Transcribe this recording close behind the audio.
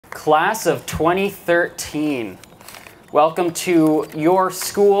Class of 2013, welcome to your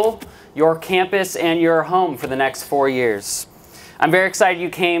school, your campus, and your home for the next 4 years. I'm very excited you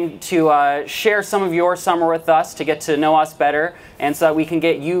came to share some of your summer with us, to get to know us better, and so that we can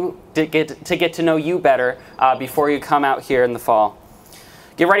get to know you better before you come out here in the fall.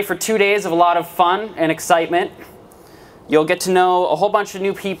 Get ready for 2 days of a lot of fun and excitement. You'll get to know a whole bunch of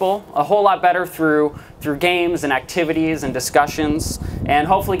new people a whole lot better through games and activities and discussions, and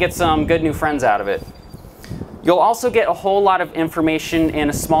hopefully get some good new friends out of it. You'll also get a whole lot of information in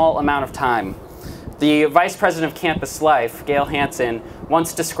a small amount of time. The Vice President of Campus Life, Gail Hansen,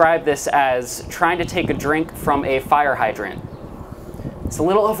 once described this as trying to take a drink from a fire hydrant. It's a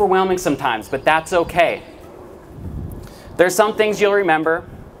little overwhelming sometimes, but that's okay. There's some things you'll remember,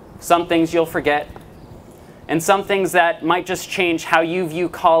 some things you'll forget, and some things that might just change how you view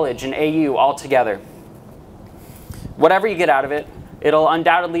college and AU altogether. Whatever you get out of it, it'll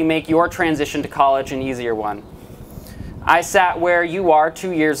undoubtedly make your transition to college an easier one. I sat where you are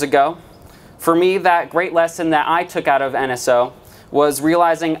 2 years ago. For me, that great lesson that I took out of NSO was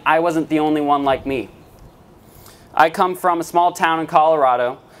realizing I wasn't the only one like me. I come from a small town in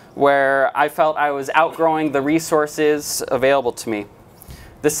Colorado where I felt I was outgrowing the resources available to me.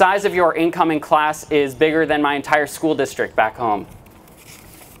 The size of your incoming class is bigger than my entire school district back home.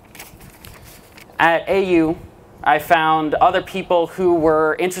 At AU, I found other people who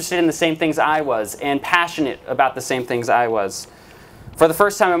were interested in the same things I was and passionate about the same things I was. For the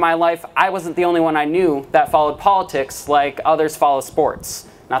first time in my life, I wasn't the only one I knew that followed politics like others follow sports.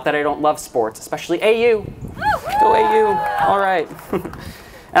 Not that I don't love sports, especially AU. Go AU. All right.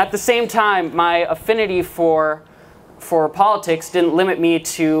 At the same time, my affinity for politics didn't limit me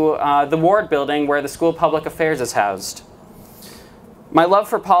to the Ward building where the School of Public Affairs is housed. My love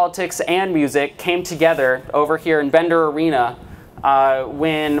for politics and music came together over here in Bender Arena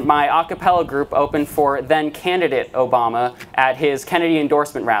when my a cappella group opened for then-candidate Obama at his Kennedy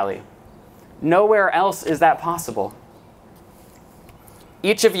endorsement rally. Nowhere else is that possible.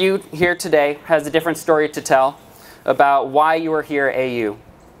 Each of you here today has a different story to tell about why you are here at AU.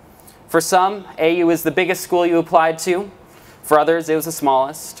 For some, AU is the biggest school you applied to. For others, it was the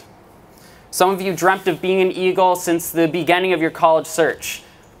smallest. Some of you dreamt of being an Eagle since the beginning of your college search.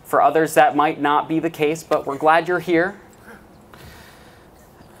 For others, that might not be the case, but we're glad you're here.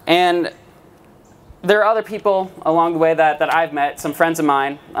 And there are other people along the way that I've met, some friends of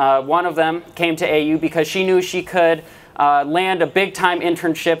mine. One of them came to AU because she knew she could land a big-time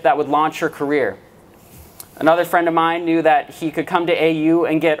internship that would launch her career. Another friend of mine knew that he could come to AU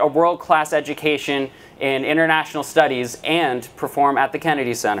and get a world-class education in international studies and perform at the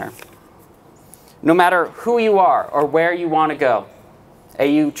Kennedy Center. No matter who you are or where you want to go,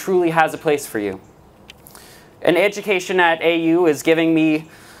 AU truly has a place for you. An education at AU is giving me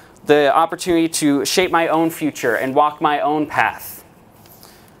the opportunity to shape my own future and walk my own path.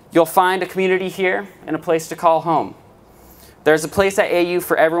 You'll find a community here and a place to call home. There's a place at AU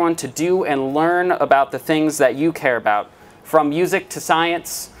for everyone to do and learn about the things that you care about, from music to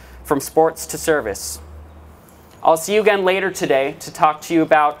science, from sports to service. I'll see you again later today to talk to you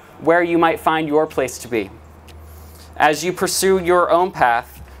about where you might find your place to be. As you pursue your own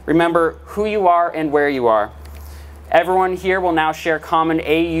path, remember who you are and where you are. Everyone here will now share common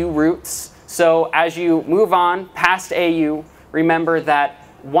AU roots, so as you move on past AU, remember that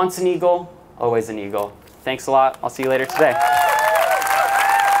once an Eagle, always an Eagle. Thanks a lot. I'll see you later today.